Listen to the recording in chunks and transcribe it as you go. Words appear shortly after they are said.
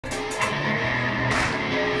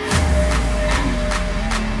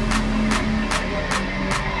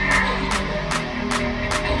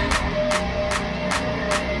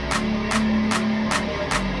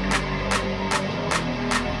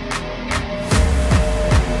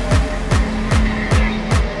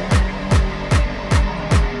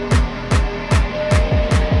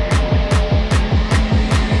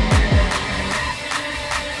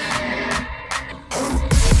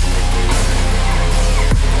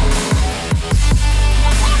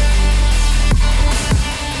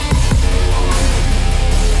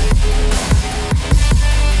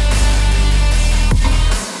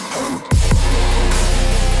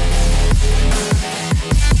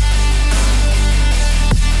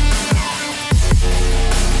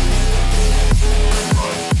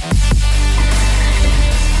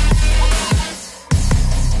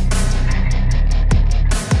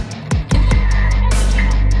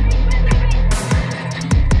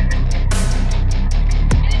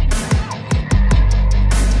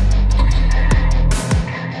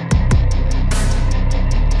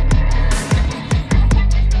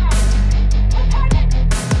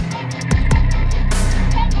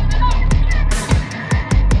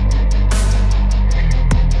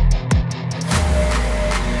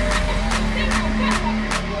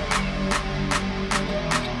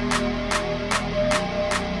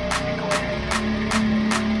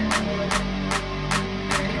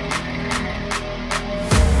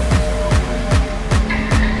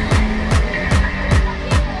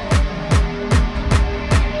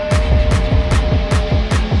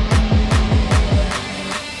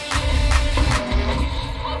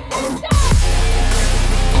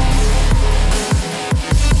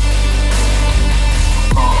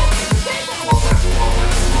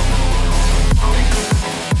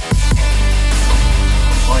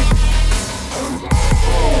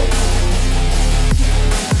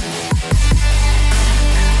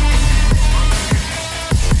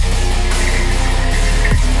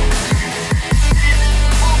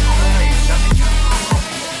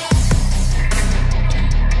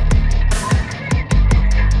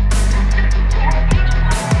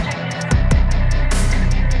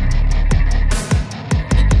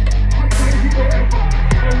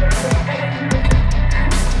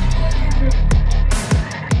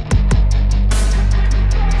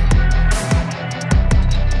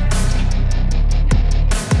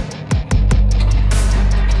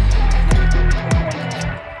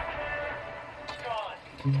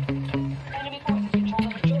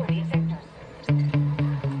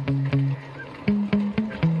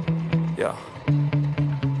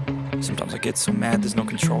Sometimes I get so mad, there's no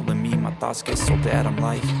controlling me. My thoughts get so bad, I'm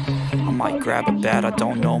like, I might grab a bat, I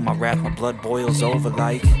don't know. My wrath, my blood boils over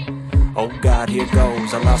like, oh God, here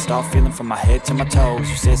goes. I lost all feeling from my head to my toes.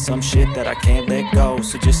 You said some shit that I can't let go,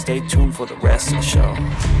 so just stay tuned for the rest of the show.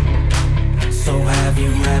 So have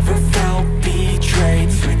you ever felt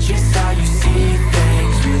betrayed? Switches how you see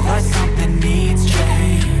things, realize something needs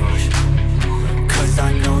change. Cause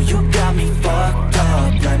I know you got me fucked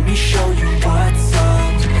up, let me show you what's up.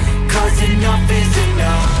 Cause enough is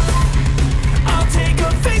enough. I'll take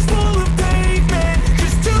a face full of pavement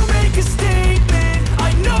just to make a statement.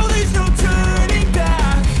 I know there's no turning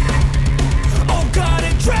back. Oh God,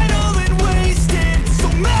 adrenaline wasted, so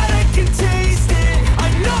mad I can taste it. I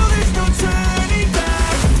know there's no turning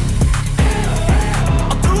back.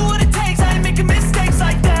 I'll do what it takes, I ain't making mistakes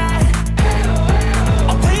like that.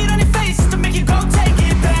 I'll put it on your face to make you go take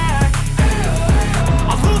it back.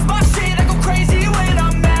 I'll lose my shit, I go crazy when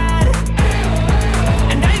I'm mad.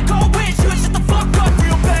 And now you go wish you would shut the fuck up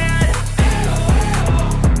real bad.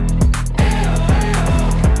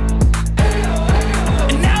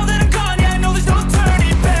 And now that I'm gone, yeah, I know there's no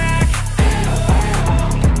turning back.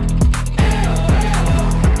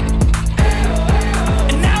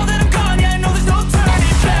 And now that I'm gone, yeah, I know there's no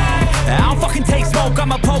turning back. I don't fucking take smoke,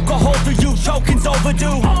 I'ma poke a hole through you, choking's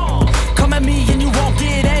overdue. Come at me and you won't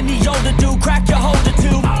get any older, dude. Crack your holder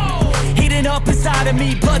too. Heating up inside of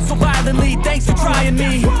me, blood so violently, thanks for trying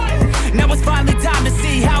me. Now it's finally time to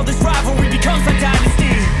see how this rivalry becomes a dynasty.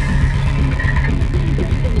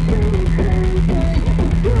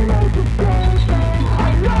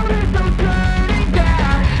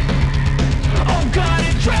 Oh God,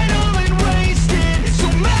 adrenaline wasted, so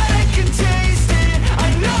mad I can taste it. I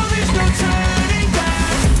know there's no turning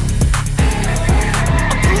back.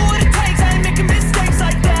 I'll do what it takes, I ain't making mistakes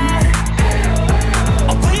like that.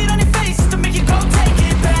 I'll put it on your face to make you go take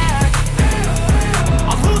it back.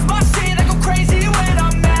 I'll lose my shit, I go crazy when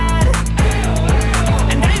I'm mad.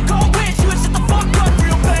 And now you go wish you would shut the fuck up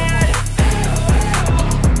real bad.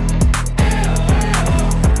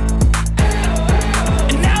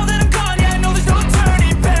 And now that I'm gone, yeah, I know there's no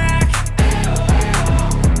turning back.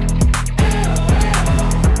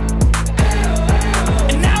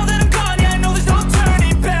 And now that I'm gone, yeah, I know there's no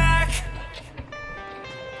turning back.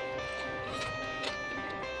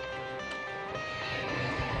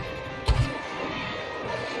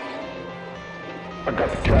 I got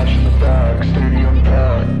the cash in the bag, stadium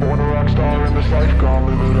packed. Born a rock star in this life, gon'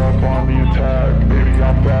 live it up on the attack. Baby,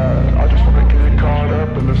 I'm bad, I just wanna get caught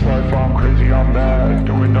up in this life. I'm crazy, I'm mad,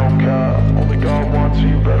 doing no cap. Only God wants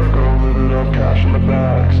you, better go live it up. Cash in the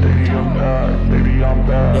bag, stadium packed. Baby, I'm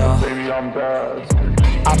bad, Yeah. baby, I'm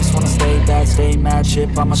bad. I just wanna stay bad, stay mad,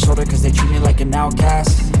 chip on my shoulder cause they treat me like an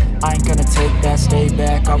outcast. I ain't gonna take that, stay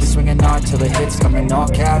back, I'll be swinging hard till the hits come in all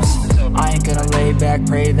caps. I ain't gonna lay back,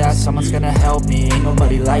 pray that someone's gonna help me, ain't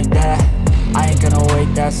nobody like that. I ain't gonna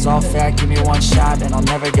wait, that's all fact, give me one shot and I'll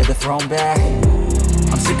never get the throne back.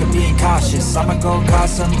 I'm sick of being cautious, I'ma go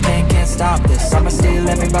cause something, can't stop this. I'ma steal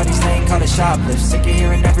everybody's lane, call it shoplift. Sick of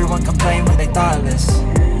hearing everyone complain when they thoughtless.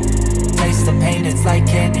 Taste the pain, it's like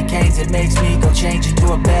candy canes. It makes me go change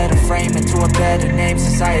into a better frame, into a better name.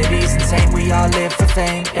 Society's insane, we all live for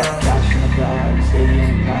fame, yeah. Cash in the bag,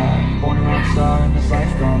 stadium packed. Born a rock star in this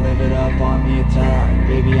life, gon' live it up on the attack.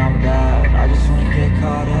 Baby, I'm bad, I just wanna get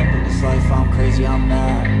caught up in this life. I'm crazy, I'm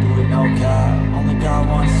mad, do it no cap. Only God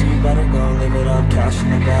wants you, better go live it up. Cash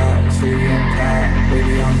in the bag, stadium packed.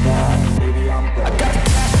 Baby, I'm bad, baby, I'm bad. I got the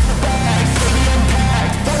cash in the bag, stadium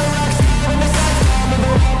packed. Born a rock star in this life, gon' live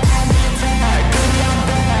it up.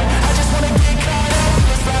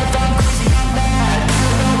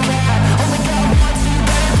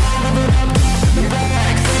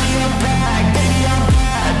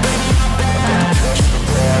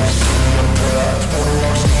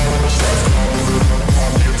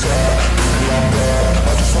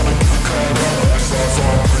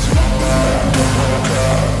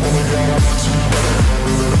 Only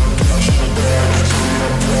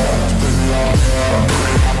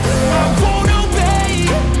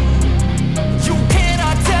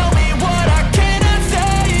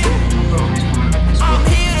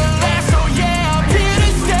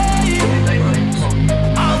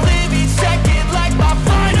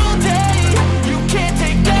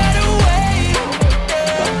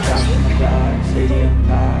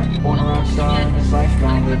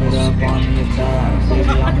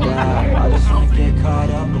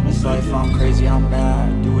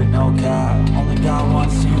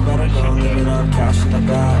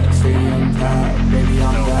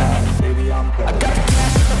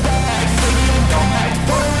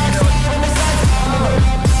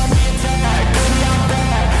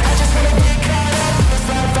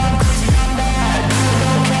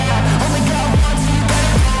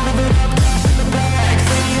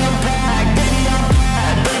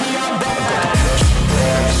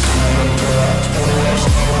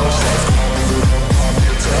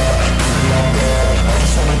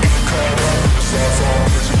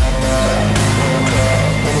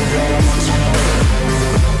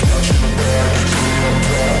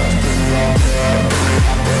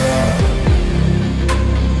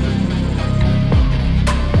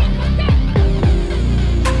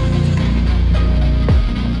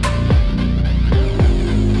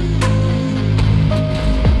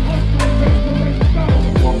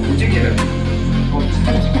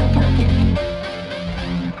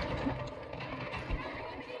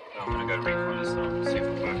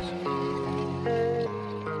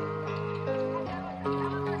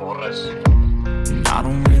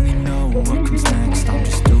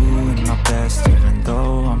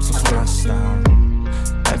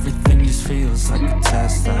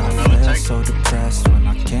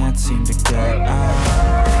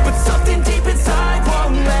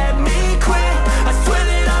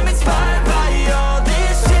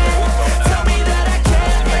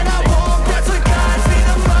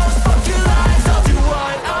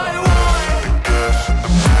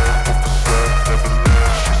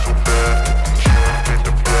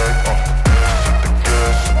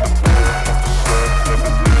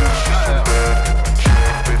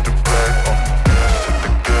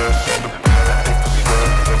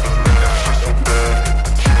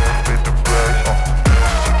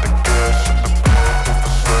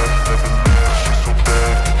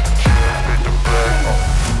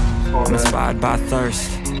inspired by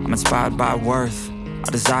thirst, I'm inspired by worth.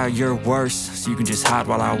 I desire your worst, so you can just hide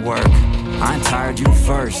while I work. I ain't tired, you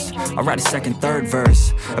first. I'll write a second, third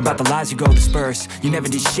verse about the lies you go disperse. You never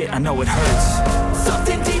did shit, I know it hurts.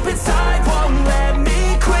 Something deep inside won't let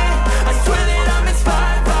me quit. I swear that I'm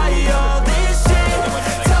inspired by all this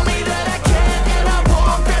shit. Tell me that I can and I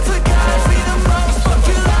won't. That's what guides me the most. Fuck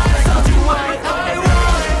your lies, I'll do what I want.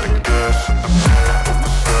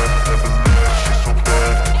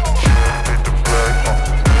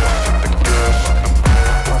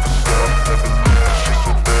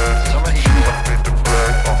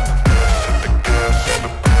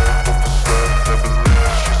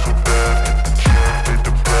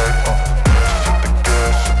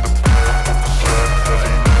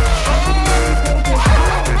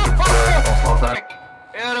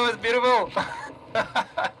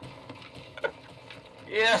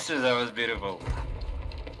 Yes, that was beautiful.